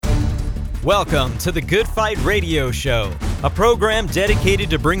Welcome to the Good Fight Radio Show, a program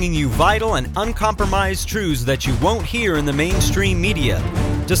dedicated to bringing you vital and uncompromised truths that you won't hear in the mainstream media,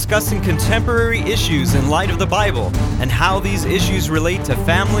 discussing contemporary issues in light of the Bible and how these issues relate to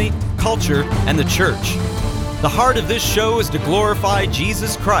family, culture, and the church. The heart of this show is to glorify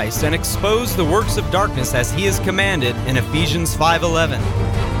Jesus Christ and expose the works of darkness as He is commanded in Ephesians 5:11.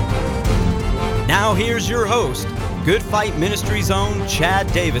 Now here's your host, Good Fight Ministries' own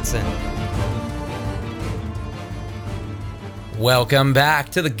Chad Davidson. Welcome back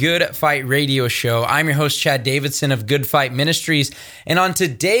to the Good Fight Radio Show. I'm your host, Chad Davidson of Good Fight Ministries. And on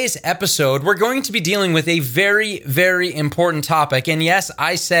today's episode, we're going to be dealing with a very, very important topic. And yes,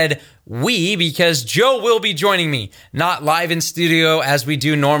 I said we because Joe will be joining me, not live in studio as we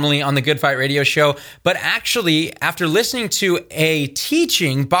do normally on the Good Fight Radio Show, but actually after listening to a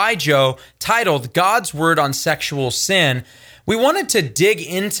teaching by Joe titled God's Word on Sexual Sin, we wanted to dig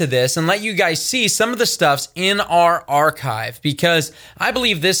into this and let you guys see some of the stuffs in our archive because I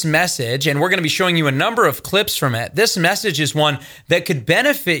believe this message, and we're going to be showing you a number of clips from it, this message is one that could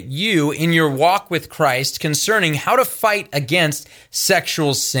benefit you in your walk with Christ concerning how to fight against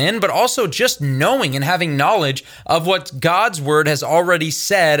sexual sin, but also just knowing and having knowledge of what God's Word has already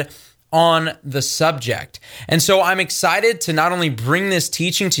said on the subject. And so I'm excited to not only bring this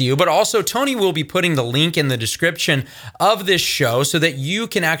teaching to you, but also Tony will be putting the link in the description of this show so that you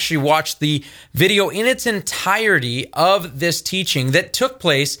can actually watch the video in its entirety of this teaching that took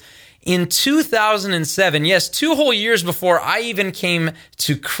place in 2007. Yes, 2 whole years before I even came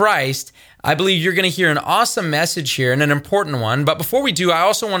to Christ. I believe you're going to hear an awesome message here and an important one. But before we do, I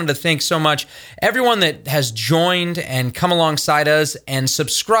also wanted to thank so much everyone that has joined and come alongside us and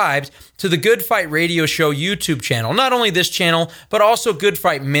subscribed to the Good Fight Radio Show YouTube channel. Not only this channel, but also Good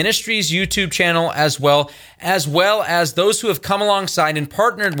Fight Ministries YouTube channel as well as those who have come alongside and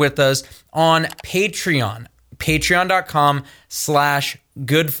partnered with us on Patreon.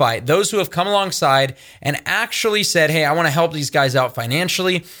 Patreon.com/goodfight. Those who have come alongside and actually said, hey, I want to help these guys out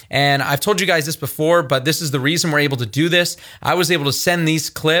financially. And I've told you guys this before, but this is the reason we're able to do this. I was able to send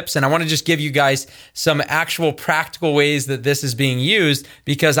these clips, and I want to just give you guys some actual practical ways that this is being used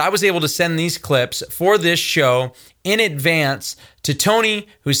because I was able to send these clips for this show in advance to Tony,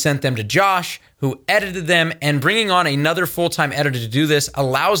 who sent them to Josh, who edited them, and bringing on another full-time editor to do this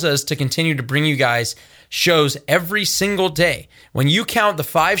allows us to continue to bring you guys shows every single day. When you count the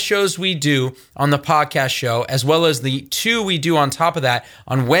 5 shows we do on the podcast show, as well as the 2 we do on top of that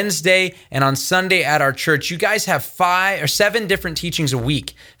on Wednesday and on Sunday at our church, you guys have 5 or 7 different teachings a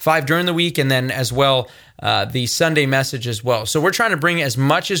week, 5 during the week, and then as well the Sunday message as well. So we're trying to bring as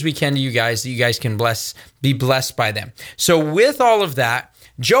much as we can to you guys that you guys can be blessed by them. So with all of that,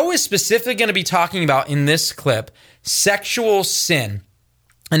 Joe is specifically going to be talking about in this clip sexual sin.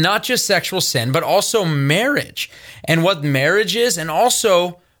 And not just sexual sin, but also marriage and what marriage is and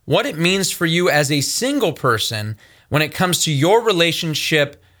also what it means for you as a single person when it comes to your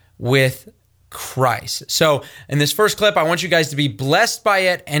relationship with Christ. So in this first clip, I want you guys to be blessed by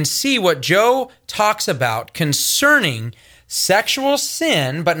it and see what Joe talks about concerning sexual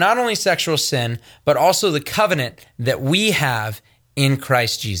sin, but not only sexual sin, but also the covenant that we have in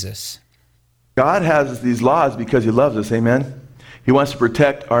Christ Jesus. God has these laws because He loves us, amen? He wants to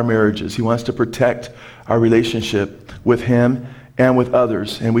protect our marriages. He wants to protect our relationship with Him and with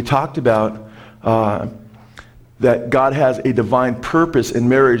others. And we talked about that God has a divine purpose in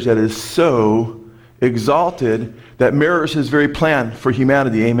marriage that is so exalted that mirrors His very plan for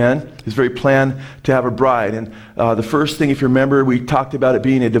humanity, amen? His very plan to have a bride. And the first thing, if you remember, we talked about it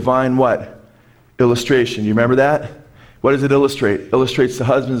being a divine what? Illustration. You remember that? What does it illustrate? It illustrates the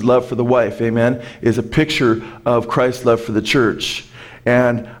husband's love for the wife, amen, is a picture of Christ's love for the church.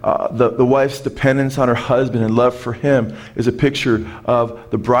 And the wife's dependence on her husband and love for him is a picture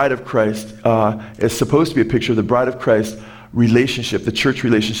of the bride of Christ. It's supposed to be a picture of the bride of Christ relationship, the church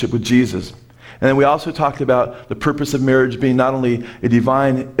relationship with Jesus. And then we also talked about the purpose of marriage being not only a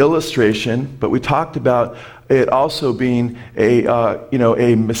divine illustration, but we talked about it also being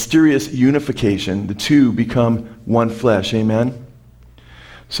a mysterious unification. The two become one flesh, amen?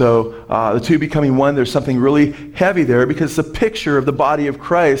 So the two becoming one, there's something really heavy there because it's a picture of the body of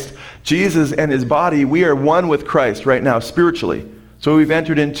Christ. Jesus and His body, we are one with Christ right now spiritually. So we've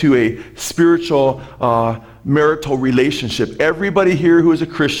entered into a spiritual marital relationship. Everybody here who is a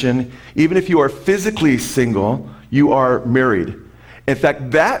Christian, even if you are physically single, you are married. In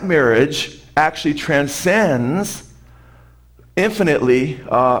fact, that marriage actually transcends infinitely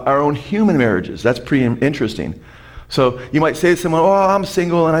our own human marriages. That's pretty interesting. So you might say to someone, oh, I'm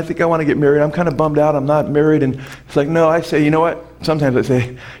single and I think I want to get married. I'm kind of bummed out. I'm not married. And it's like, no, I say, you know what? Sometimes I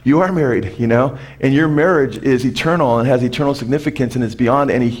say, you are married, you know, and your marriage is eternal and has eternal significance and it's beyond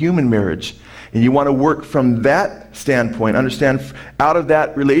any human marriage. And you want to work from that standpoint, understand out of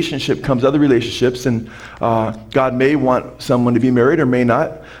that relationship comes other relationships, and God may want someone to be married or may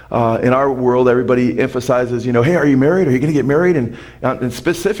not. In our world, everybody emphasizes, you know, hey, are you married? Are you going to get married? And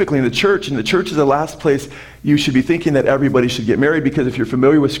specifically in the church, and the church is the last place you should be thinking that everybody should get married, because if you're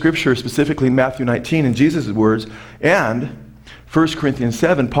familiar with Scripture, specifically in Matthew 19 and Jesus' words, and 1 Corinthians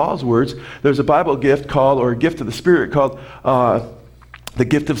 7, Paul's words, there's a Bible gift called, or a gift of the Spirit called the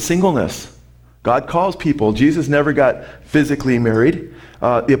gift of singleness. God calls people. Jesus never got physically married.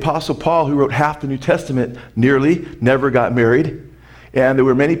 The Apostle Paul, who wrote half the New Testament, nearly never got married. And there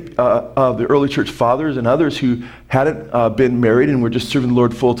were many of the early church fathers and others who hadn't been married and were just serving the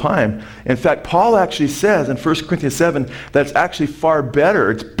Lord full time. In fact, Paul actually says in 1 Corinthians 7 that it's actually far better.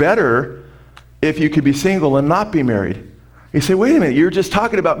 It's better if you could be single and not be married. You say, wait a minute, you're just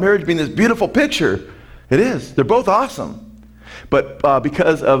talking about marriage being this beautiful picture. It is. They're both awesome. But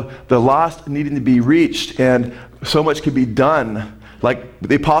because of the lost needing to be reached, and so much could be done, like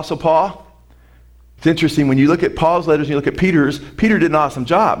the Apostle Paul, it's interesting when you look at Paul's letters and you look at Peter's. Peter did an awesome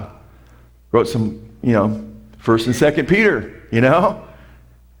job. Wrote some, 1st and 2nd Peter,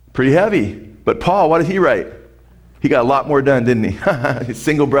 pretty heavy. But Paul, what did he write? He got a lot more done, didn't he? He's a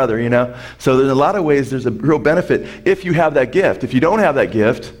single brother, So there's a lot of ways there's a real benefit if you have that gift. If you don't have that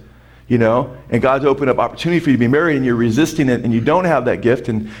gift, and God's opened up opportunity for you to be married and you're resisting it and you don't have that gift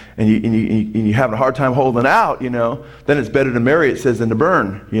and you have a hard time holding out, then it's better to marry, it says, than to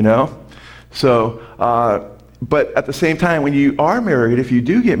burn, So, but at the same time, when you are married, if you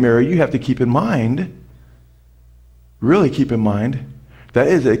do get married, you have to keep in mind, really keep in mind, that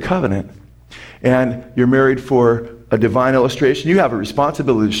is a covenant. And you're married for a divine illustration. You have a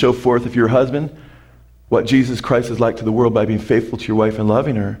responsibility to show forth, if you're a husband, what Jesus Christ is like to the world by being faithful to your wife and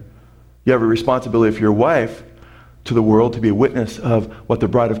loving her. You have a responsibility, if you're a wife, to the world to be a witness of what the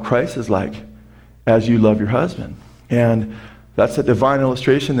bride of Christ is like as you love your husband. And that's a divine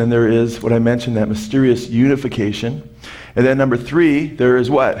illustration. Then there is what I mentioned, that mysterious unification. And then number 3, there is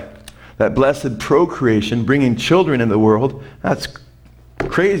what? That blessed procreation, bringing children into the world. That's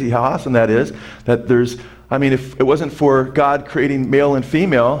crazy how awesome that is. That there's, if it wasn't for God creating male and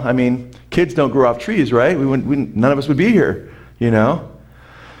female, kids don't grow off trees, right? None of us would be here,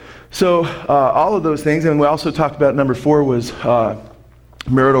 So all of those things, and we also talked about number 4 was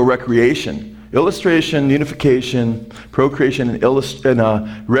marital recreation. Illustration, unification, procreation,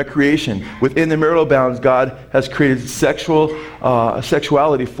 and recreation. Within the marital bounds, God has created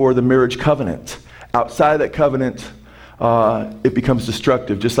sexuality for the marriage covenant. Outside of that covenant, it becomes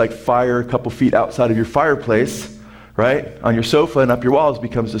destructive, just like fire a couple feet outside of your fireplace, right? On your sofa and up your walls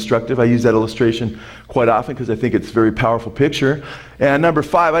becomes destructive. I use that illustration quite often because I think it's a very powerful picture. And number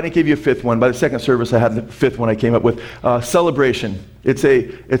 5, I didn't give you a 5th one. By the second service, I had the 5th one I came up with. Celebration. It's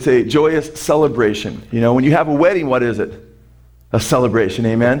a joyous celebration. When you have a wedding, what is it? A celebration,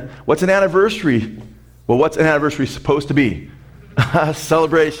 amen? What's an anniversary? Well, what's an anniversary supposed to be? A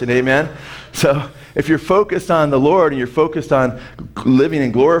celebration, amen? So if you're focused on the Lord and you're focused on living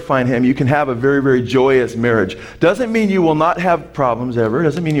and glorifying Him, you can have a very, very joyous marriage. Doesn't mean you will not have problems ever.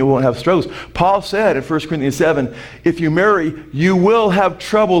 Doesn't mean you won't have struggles. Paul said in 1 Corinthians 7, if you marry, you will have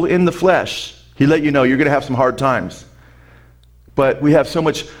trouble in the flesh. He let you know you're going to have some hard times. But we have so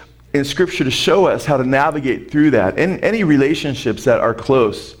much in Scripture to show us how to navigate through that. In any relationships that are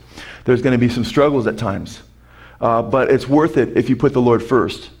close, there's going to be some struggles at times. But it's worth it if you put the Lord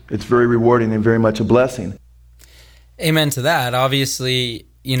first. It's very rewarding and very much a blessing. Amen to that. Obviously,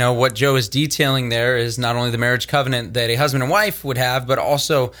 what Joe is detailing there is not only the marriage covenant that a husband and wife would have, but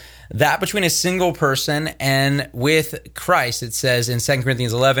also that between a single person and with Christ. It says in 2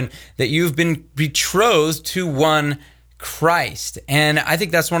 Corinthians 11 that you've been betrothed to one Christ. And I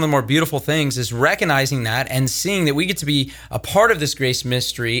think that's one of the more beautiful things is recognizing that and seeing that we get to be a part of this grace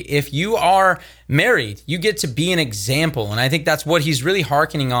mystery. If you are married, you get to be an example. And I think that's what he's really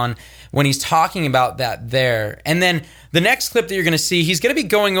hearkening on when he's talking about that there. And then the next clip that you're going to see, he's going to be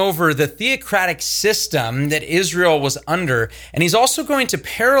going over the theocratic system that Israel was under. And he's also going to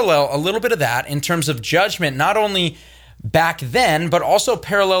parallel a little bit of that in terms of judgment, not only back then, but also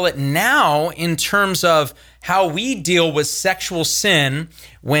parallel it now in terms of how we deal with sexual sin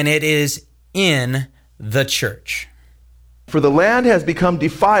when it is in the church. For the land has become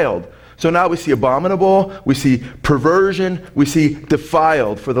defiled. So now we see abominable, we see perversion, we see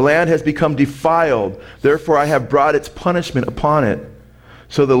defiled. For the land has become defiled. Therefore I have brought its punishment upon it.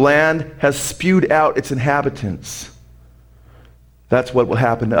 So the land has spewed out its inhabitants. That's what will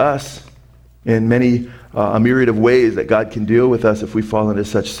happen to us in many, a myriad of ways that God can deal with us if we fall into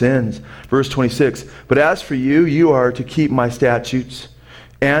such sins. Verse 26, but as for you, you are to keep my statutes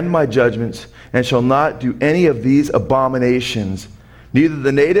and my judgments, and shall not do any of these abominations, neither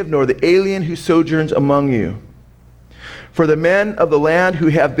the native nor the alien who sojourns among you. For the men of the land who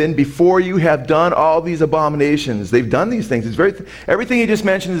have been before you have done all these abominations. They've done these things. Everything he just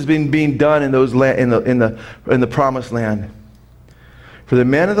mentioned has been being done in those in the promised land. For the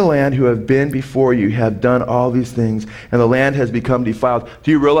men of the land who have been before you have done all these things, and the land has become defiled.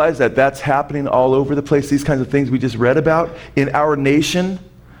 Do you realize that that's happening all over the place? These kinds of things we just read about in our nation.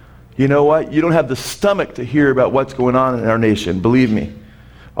 You know what? You don't have the stomach to hear about what's going on in our nation. Believe me.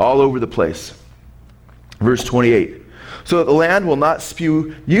 All over the place. Verse 28. So that the land will not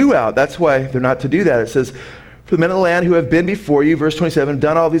spew you out. That's why they're not to do that. It says, for the men of the land who have been before you, verse 27,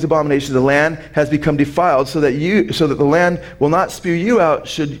 done all these abominations, the land has become defiled, so that the land will not spew you out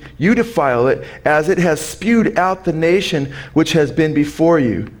should you defile it, as it has spewed out the nation which has been before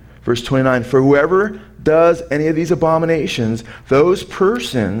you. Verse 29, for whoever does any of these abominations, those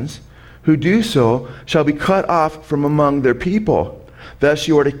persons who do so shall be cut off from among their people. Thus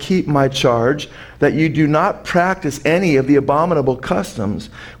you are to keep my charge, that you do not practice any of the abominable customs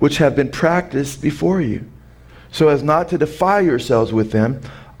which have been practiced before you, so as not to defile yourselves with them.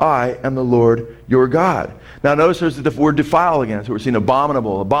 I am the Lord your God. Now notice there's the word defile again. So we're seeing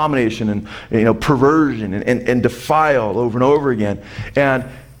abominable, abomination, and perversion, and defile over and over again. And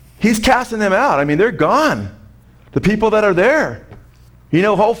he's casting them out. I mean, they're gone. The people that are there.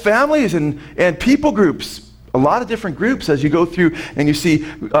 Whole families and people groups. A lot of different groups as you go through and you see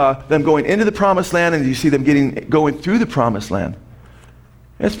them going into the promised land, and you see them going through the promised land.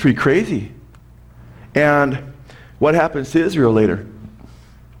 That's pretty crazy. And what happens to Israel later?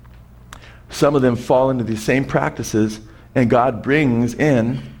 Some of them fall into these same practices, and God brings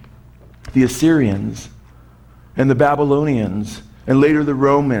in the Assyrians and the Babylonians and later the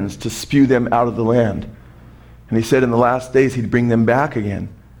Romans to spew them out of the land. And he said in the last days he'd bring them back again.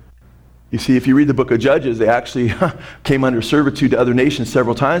 You see, if you read the book of Judges, they actually came under servitude to other nations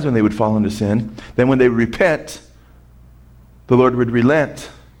several times when they would fall into sin. Then when they would repent, the Lord would relent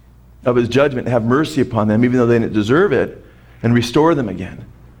of his judgment and have mercy upon them, even though they didn't deserve it, and restore them again.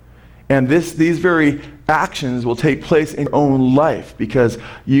 And these very actions will take place in your own life, because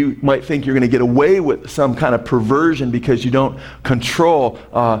you might think you're going to get away with some kind of perversion because you don't control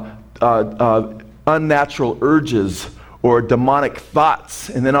unnatural urges or demonic thoughts,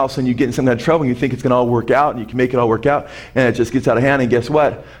 and then all of a sudden you get in some kind of trouble and you think it's going to all work out, and you can make it all work out, and it just gets out of hand, and guess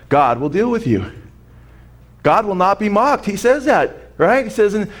what? God will deal with you. God will not be mocked. He says that, right? He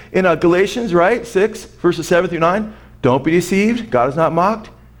says in Galatians, right, 6, verses 7 through 9, don't be deceived. God is not mocked.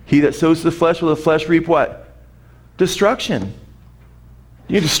 He that sows to the flesh will the flesh reap what? Destruction.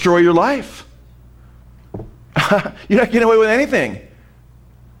 You destroy your life. You're not getting away with anything.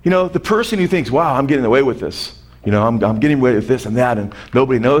 The person who thinks, wow, I'm getting away with this. I'm getting away with this and that, and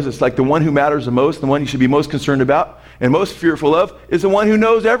nobody knows. It's like the one who matters the most, the one you should be most concerned about and most fearful of, is the one who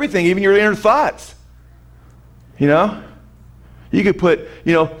knows everything, even your inner thoughts. You could put,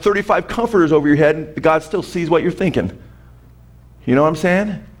 35 comforters over your head, and God still sees what you're thinking. You know what I'm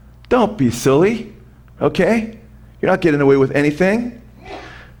saying? Don't be silly, okay? You're not getting away with anything.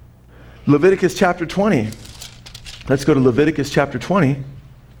 Leviticus chapter 20. Let's go to Leviticus chapter 20.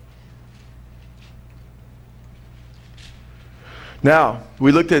 Now,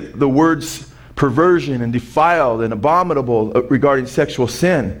 we looked at the words perversion and defiled and abominable regarding sexual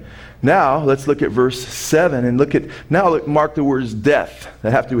sin. Now, let's look at verse 7 and mark the words death,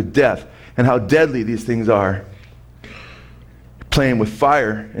 that have to do with death, and how deadly these things are. Playing with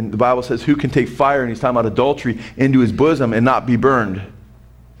fire, and the Bible says, who can take fire, and he's talking about adultery, into his bosom and not be burned.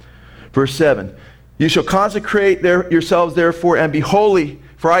 Verse 7, you shall consecrate yourselves therefore and be holy,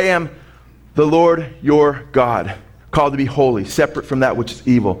 for I am the Lord your God. Called to be holy, separate from that which is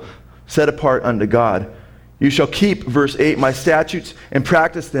evil, set apart unto God. You shall keep, verse 8, my statutes and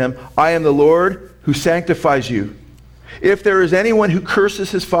practice them. I am the Lord who sanctifies you. If there is anyone who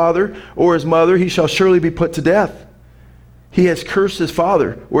curses his father or his mother, he shall surely be put to death. He has cursed his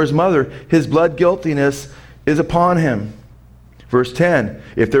father or his mother. His blood guiltiness is upon him. Verse 10,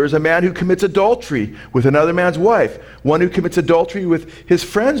 if there is a man who commits adultery with another man's wife, one who commits adultery with his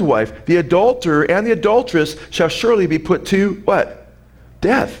friend's wife, the adulterer and the adulteress shall surely be put to what?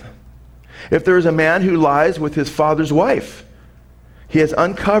 Death. If there is a man who lies with his father's wife, he has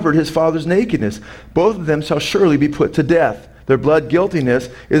uncovered his father's nakedness. Both of them shall surely be put to death. Their blood guiltiness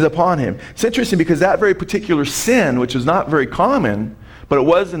is upon him. It's interesting because that very particular sin, which was not very common, but it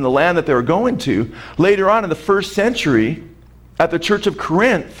was in the land that they were going to, later on in the first century, at the church of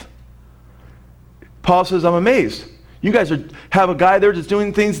Corinth, Paul says, I'm amazed. You guys have a guy there that's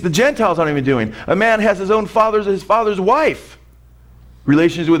doing things the Gentiles aren't even doing. A man has his father's wife.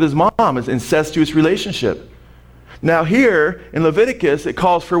 Relations with his mom is incestuous relationship. Now here in Leviticus, it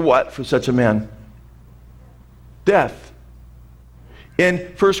calls for what for such a man? Death. In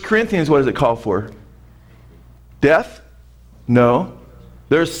 1 Corinthians, what does it call for? Death? No.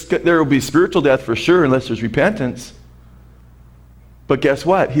 There will be spiritual death for sure unless there's repentance. But guess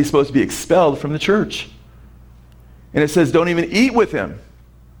what? He's supposed to be expelled from the church. And it says don't even eat with him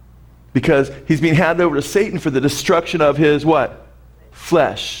because he's being handed over to Satan for the destruction of his what?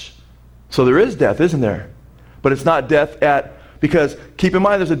 Flesh. So there is death, isn't there? But it's not death because keep in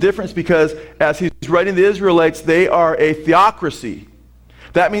mind there's a difference because as he's writing the Israelites, they are a theocracy.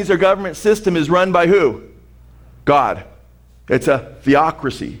 That means their government system is run by who? God. It's a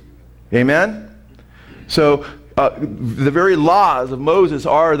theocracy. Amen? So the very laws of Moses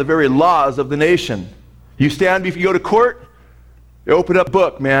are the very laws of the nation. You stand before you go to court, you open up a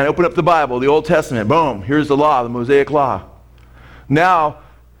book, man. Open up the Bible, the Old Testament. Boom, here's the law, the Mosaic law. Now,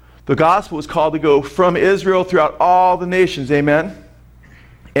 the gospel is called to go from Israel throughout all the nations. Amen?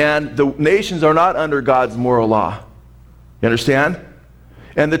 And the nations are not under God's moral law. You understand?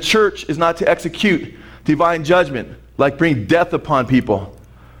 And the church is not to execute divine judgment, like bring death upon people.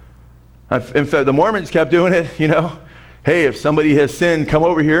 In fact, the Mormons kept doing it, Hey, if somebody has sinned, come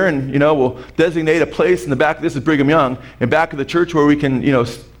over here and, we'll designate a place in the back. This is Brigham Young, in back of the church where we can,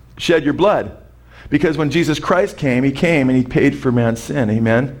 shed your blood. Because when Jesus Christ came, he came and he paid for man's sin.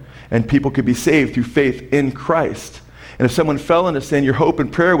 Amen? And people could be saved through faith in Christ. And if someone fell into sin, your hope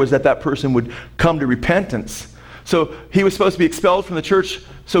and prayer was that that person would come to repentance. So he was supposed to be expelled from the church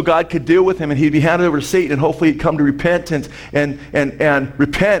so God could deal with him and he'd be handed over to Satan and hopefully he'd come to repentance and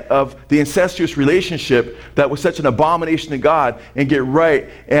repent of the incestuous relationship that was such an abomination to God and get right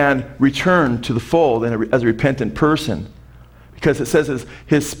and return to the fold as a repentant person. Because it says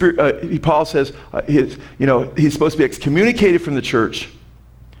his spirit, Paul says he's supposed to be excommunicated from the church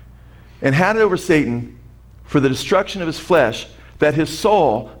and handed over to Satan for the destruction of his flesh that his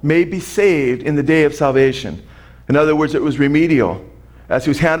soul may be saved in the day of salvation. In other words, it was remedial. As he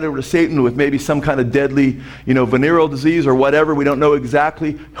was handed over to Satan with maybe some kind of deadly, venereal disease or whatever, we don't know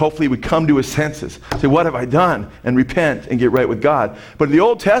exactly. Hopefully he would come to his senses. Say, what have I done? And repent and get right with God. But in the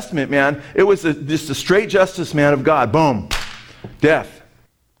Old Testament, man, it was just a straight justice man of God. Boom. Death.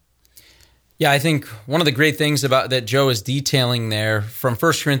 Yeah, I think one of the great things about that Joe is detailing there from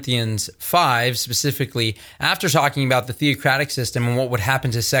 1 Corinthians 5, specifically, after talking about the theocratic system and what would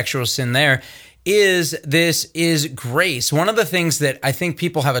happen to sexual sin there, is grace. One of the things that I think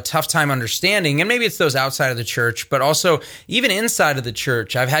people have a tough time understanding, and maybe it's those outside of the church, but also even inside of the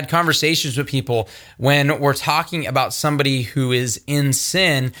church, I've had conversations with people when we're talking about somebody who is in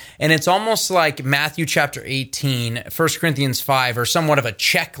sin, and it's almost like Matthew chapter 18, 1 Corinthians 5, or somewhat of a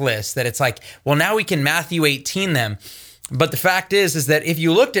checklist that it's like, well, now we can Matthew 18 them. But the fact is that if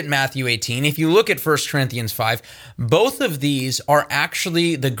you looked at Matthew 18, if you look at 1 Corinthians 5, both of these are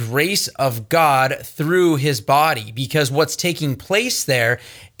actually the grace of God through his body, because what's taking place there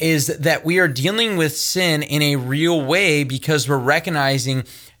is that we are dealing with sin in a real way because we're recognizing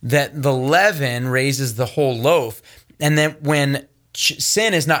that the leaven raises the whole loaf. And that when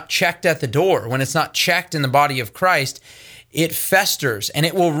sin is not checked at the door, when it's not checked in the body of Christ, it festers and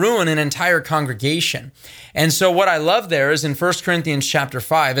it will ruin an entire congregation. And so what I love there is in 1 Corinthians chapter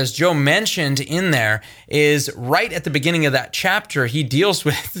 5, as Joe mentioned in there, is right at the beginning of that chapter, he deals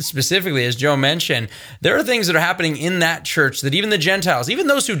with specifically, as Joe mentioned, there are things that are happening in that church that even the Gentiles, even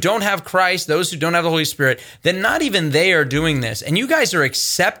those who don't have Christ, those who don't have the Holy Spirit, that not even they are doing this. And you guys are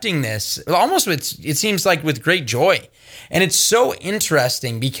accepting this almost with, it seems like with great joy. And it's so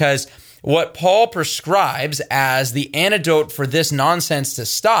interesting because what Paul prescribes as the antidote for this nonsense to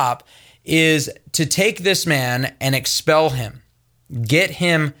stop is to take this man and expel him. Get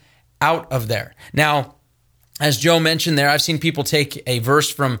him out of there. Now, as Joe mentioned there, I've seen people take a verse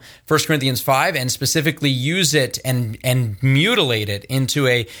from 1 Corinthians 5 and specifically use it and mutilate it into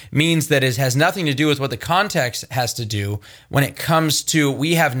a means that has nothing to do with what the context has to do when it comes to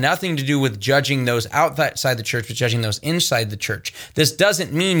we have nothing to do with judging those outside the church, but judging those inside the church. This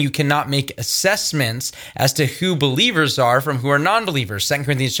doesn't mean you cannot make assessments as to who believers are from who are non-believers. 2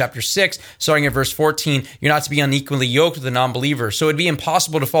 Corinthians chapter 6, starting at verse 14, you're not to be unequally yoked with a non-believer. So it'd be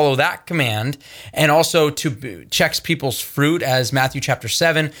impossible to follow that command and also to checks people's fruit, as Matthew chapter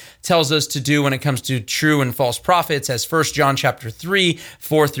 7 tells us to do when it comes to true and false prophets, as 1 John chapter 3,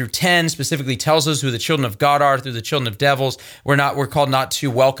 4 through 10 specifically tells us who the children of God are through the children of devils. We're called not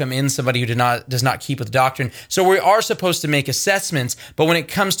to welcome in somebody who does not keep with doctrine. So we are supposed to make assessments, but when it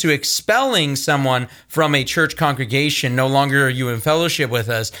comes to expelling someone from a church congregation, no longer are you in fellowship with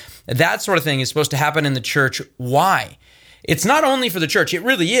us, that sort of thing is supposed to happen in the church. Why? It's not only for the church. It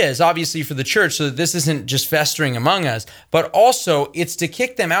really is, obviously, for the church, so that this isn't just festering among us, but also it's to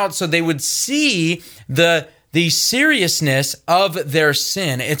kick them out so they would see the seriousness of their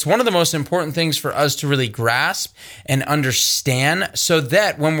sin. It's one of the most important things for us to really grasp and understand, so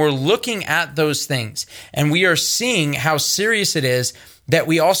that when we're looking at those things and we are seeing how serious it is, that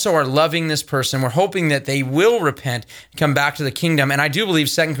we also are loving this person. We're hoping that they will repent, come back to the kingdom. And I do believe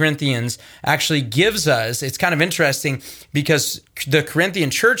 2 Corinthians actually gives us, it's kind of interesting because the Corinthian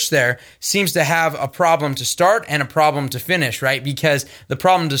church there seems to have a problem to start and a problem to finish, right? Because the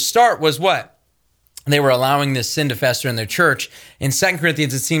problem to start was what? They were allowing this sin to fester in their church. In 2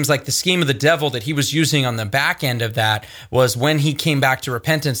 Corinthians, it seems like the scheme of the devil that he was using on the back end of that was when he came back to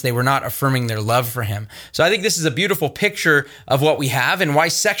repentance, they were not affirming their love for him. So I think this is a beautiful picture of what we have and why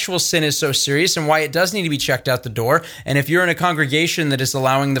sexual sin is so serious and why it does need to be checked out the door. And if you're in a congregation that is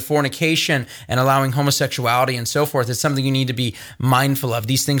allowing the fornication and allowing homosexuality and so forth, it's something you need to be mindful of.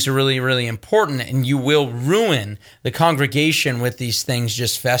 These things are really, really important, and you will ruin the congregation with these things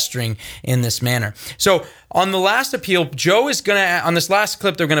just festering in this manner. So on the last appeal, Joe is going to, on this last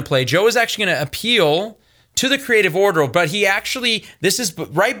clip they're going to play, Joe is actually going to appeal to the creative order, but he actually, this is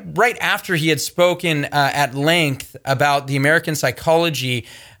right after he had spoken at length about the American Psychology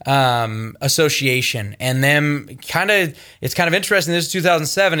Association, and them it's kind of interesting. This is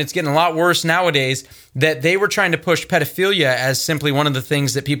 2007. It's getting a lot worse nowadays, that they were trying to push pedophilia as simply one of the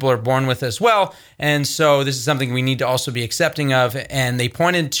things that people are born with as well. And so this is something we need to also be accepting of. And they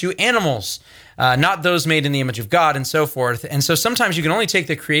pointed to animals, not those made in the image of God and so forth. And so sometimes you can only take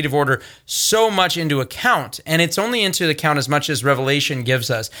the creative order so much into account, and it's only into account as much as Revelation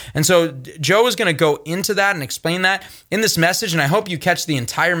gives us. And so Joe is going to go into that and explain that in this message, and I hope you catch the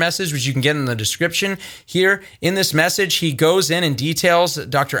entire message, which you can get in the description here. In this message, he goes in and details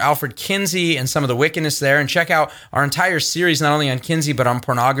Dr. Alfred Kinsey and some of the wickedness there, and check out our entire series, not only on Kinsey, but on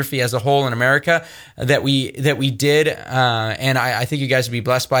pornography as a whole in America that we did, and I think you guys would be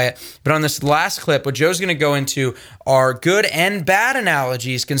blessed by it. But on this last clip, what Joe's going to go into are good and bad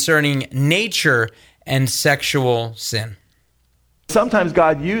analogies concerning nature and sexual sin. Sometimes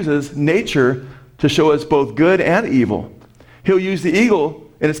God uses nature to show us both good and evil. He'll use the eagle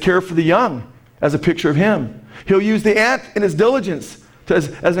in its care for the young as a picture of him. He'll use the ant in his diligence as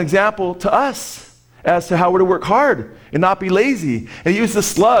an example to us as to how we're to work hard and not be lazy. And he used the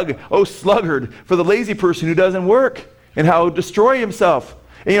slug, oh sluggard, for the lazy person who doesn't work and how he'll destroy himself.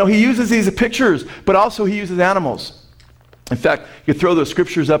 And, he uses these pictures, but also he uses animals. In fact, you could throw those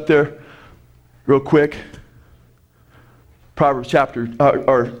scriptures up there real quick. Proverbs chapter,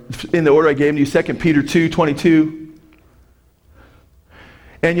 or in the order I gave you, 2 Peter 2:22.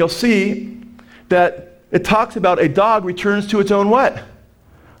 And you'll see that it talks about a dog returns to its own what?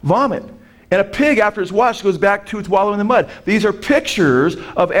 Vomit. And a pig, after it's washed, goes back to its wallow in the mud. These are pictures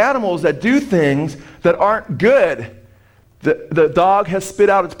of animals that do things that aren't good. The dog has spit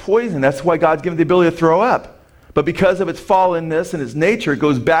out its poison. That's why God's given the ability to throw up. But because of its fallenness and its nature, it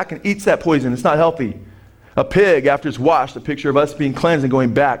goes back and eats that poison. It's not healthy. A pig, after it's washed, a picture of us being cleansed and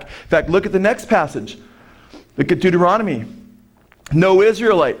going back. In fact, look at the next passage. Look at Deuteronomy. No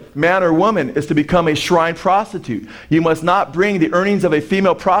Israelite, man or woman, is to become a shrine prostitute. You must not bring the earnings of a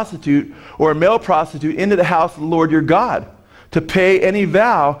female prostitute or a male prostitute into the house of the Lord your God to pay any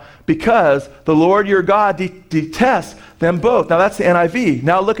vow, because the Lord your God detests them both. Now that's the NIV.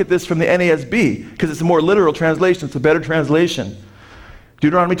 Now look at this from the NASB, because it's a more literal translation. It's a better translation.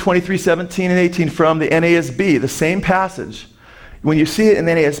 Deuteronomy 23:17 and 18 from the NASB, the same passage. When you see it in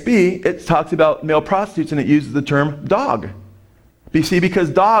the NASB, it talks about male prostitutes and it uses the term dog. You see, because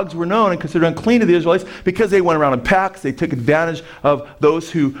dogs were known and considered unclean to the Israelites because they went around in packs. They took advantage of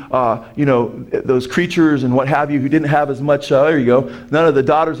those who, those creatures and what have you who didn't have as much, there you go. None of the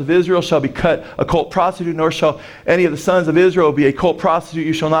daughters of Israel shall be cut a colt prostitute, nor shall any of the sons of Israel be a colt prostitute.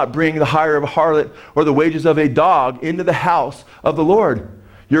 You shall not bring the hire of a harlot or the wages of a dog into the house of the Lord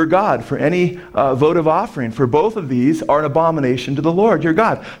your God for any votive offering. For both of these are an abomination to the Lord your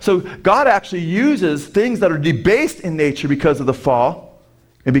God. So God actually uses things that are debased in nature because of the fall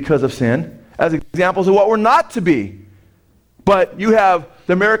and because of sin as examples of what we're not to be. But you have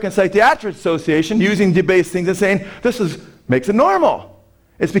the American Psychiatric Association using debased things and saying this makes it normal.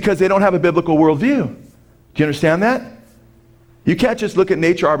 It's because they don't have a biblical worldview. Do you understand that? You can't just look at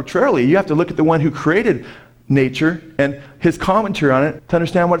nature arbitrarily. You have to look at the one who created nature and his commentary on it to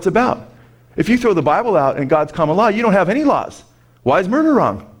understand what it's about. If you throw the Bible out and God's common law, you don't have any laws. Why is murder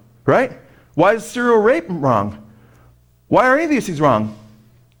wrong? Right? Why is serial rape wrong? Why are any of these things wrong?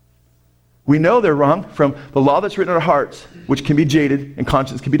 We know they're wrong from the law that's written in our hearts, which can be jaded and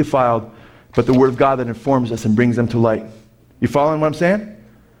conscience can be defiled, but the Word of God that informs us and brings them to light. You following what I'm saying?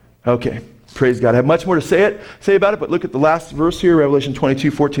 Okay. Praise God. I have much more to say about it, but look at the last verse here, Revelation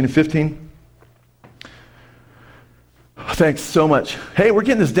 22, 14 and 15. Thanks so much. Hey, we're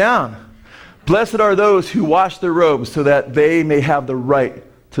getting this down. Blessed are those who wash their robes so that they may have the right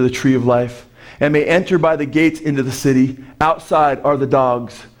to the tree of life and may enter by the gates into the city. Outside are the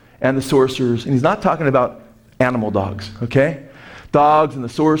dogs and the sorcerers. And he's not talking about animal dogs, okay? Dogs and the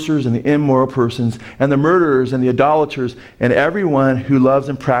sorcerers and the immoral persons and the murderers and the idolaters and everyone who loves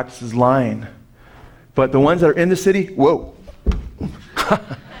and practices lying. But the ones that are in the city, whoa.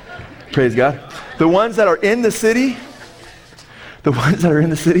 Praise God. The ones that are in the city,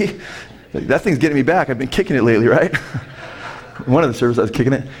 that thing's getting me back. I've been kicking it lately, right? One of the services I was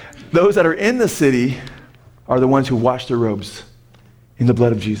kicking it. Those that are in the city are the ones who wash their robes in the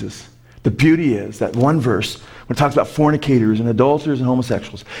blood of Jesus. The beauty is that one verse, when it talks about fornicators and adulterers and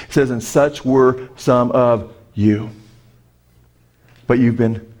homosexuals, it says, and such were some of you. But you've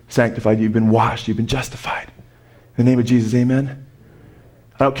been sanctified, you've been washed, you've been justified. In the name of Jesus, amen?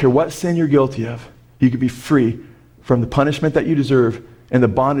 I don't care what sin you're guilty of. You can be free from the punishment that you deserve and the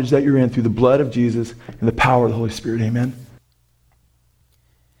bondage that you're in through the blood of Jesus and the power of the Holy Spirit, amen?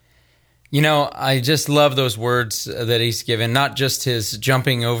 You know, I just love those words that he's given, not just his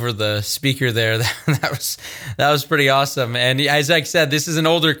jumping over the speaker there. That was pretty awesome. And as I said, this is an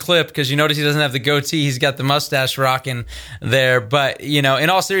older clip because you notice he doesn't have the goatee. He's got the mustache rocking there. But, you know, in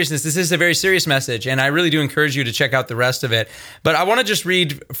all seriousness, this is a very serious message, and I really do encourage you to check out the rest of it. But I want to just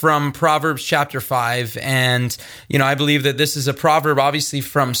read from Proverbs chapter 5. And, you know, I believe that this is a proverb, obviously,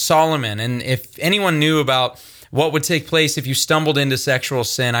 from Solomon. And if anyone knew about what would take place if you stumbled into sexual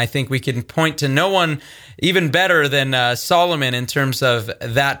sin, I think we can point to no one even better than Solomon in terms of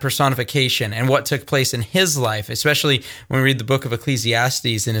that personification and what took place in his life, especially when we read the book of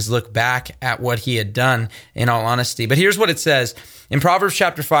Ecclesiastes and his look back at what he had done in all honesty. But here's what it says. In Proverbs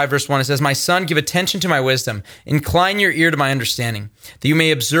chapter 5, verse 1, it says, "My son, give attention to my wisdom. Incline your ear to my understanding, that you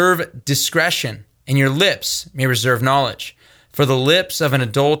may observe discretion, and your lips may reserve knowledge. For the lips of an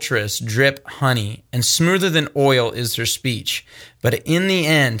adulteress drip honey, and smoother than oil is her speech. But in the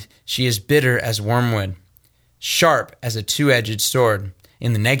end, she is bitter as wormwood, sharp as a two-edged sword."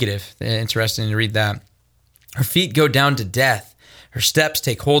 In the negative, interesting to read that. "Her feet go down to death. Her steps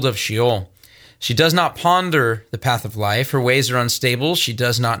take hold of Sheol. She does not ponder the path of life. Her ways are unstable. She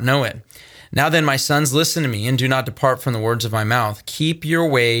does not know it. Now then, my sons, listen to me, and do not depart from the words of my mouth. Keep your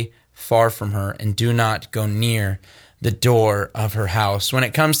way far from her, and do not go near the door of her house." When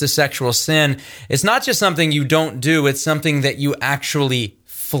it comes to sexual sin, it's not just something you don't do, it's something that you actually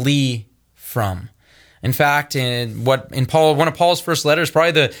flee from. In fact, one of Paul's first letters,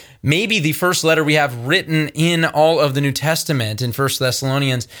 probably maybe the first letter we have written in all of the New Testament, in 1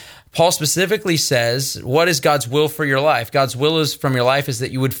 Thessalonians, Paul specifically says, what is God's will for your life? God's will from your life is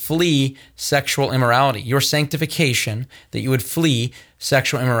that you would flee sexual immorality. Your sanctification, that you would flee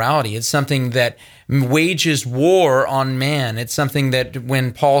sexual immorality. It's something that wages war on man. It's something that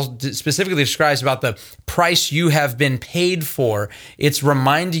when Paul specifically describes about the price you have been paid for, it's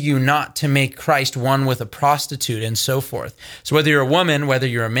reminding you not to make Christ one with a prostitute and so forth. So whether you're a woman, whether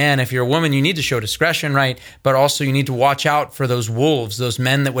you're a man, if you're a woman, you need to show discretion, right? But also you need to watch out for those wolves, those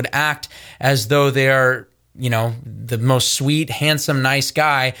men that would act as though they are, you know, the most sweet, handsome, nice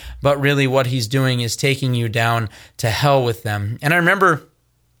guy, but really what he's doing is taking you down to hell with them. And I remember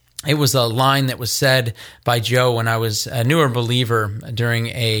it was a line that was said by Joe when I was a newer believer during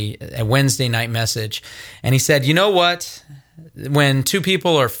a Wednesday night message. And he said, you know what? When two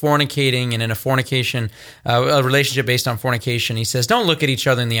people are fornicating and in a fornication, a relationship based on fornication, he says, don't look at each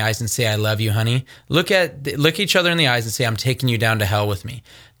other in the eyes and say, I love you, honey. Look each other in the eyes and say, I'm taking you down to hell with me.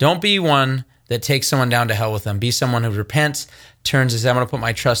 Don't be one that takes someone down to hell with them. Be someone who repents, turns and says, I'm going to put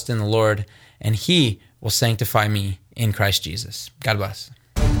my trust in the Lord, and he will sanctify me in Christ Jesus. God bless.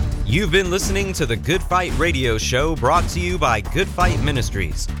 You've been listening to the Good Fight Radio Show, brought to you by Good Fight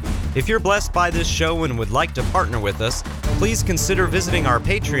Ministries. If you're blessed by this show and would like to partner with us, please consider visiting our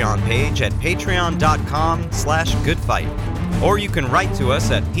Patreon page at patreon.com/goodfight. Or you can write to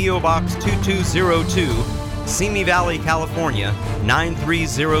us at P.O. Box 2202, Simi Valley, California,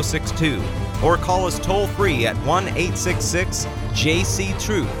 93062. Or call us toll-free at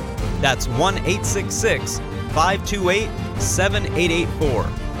 1-866-JC-TRUTH. That's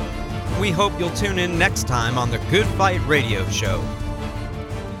 1-866-528-7884. We hope you'll tune in next time on the Good Fight Radio Show.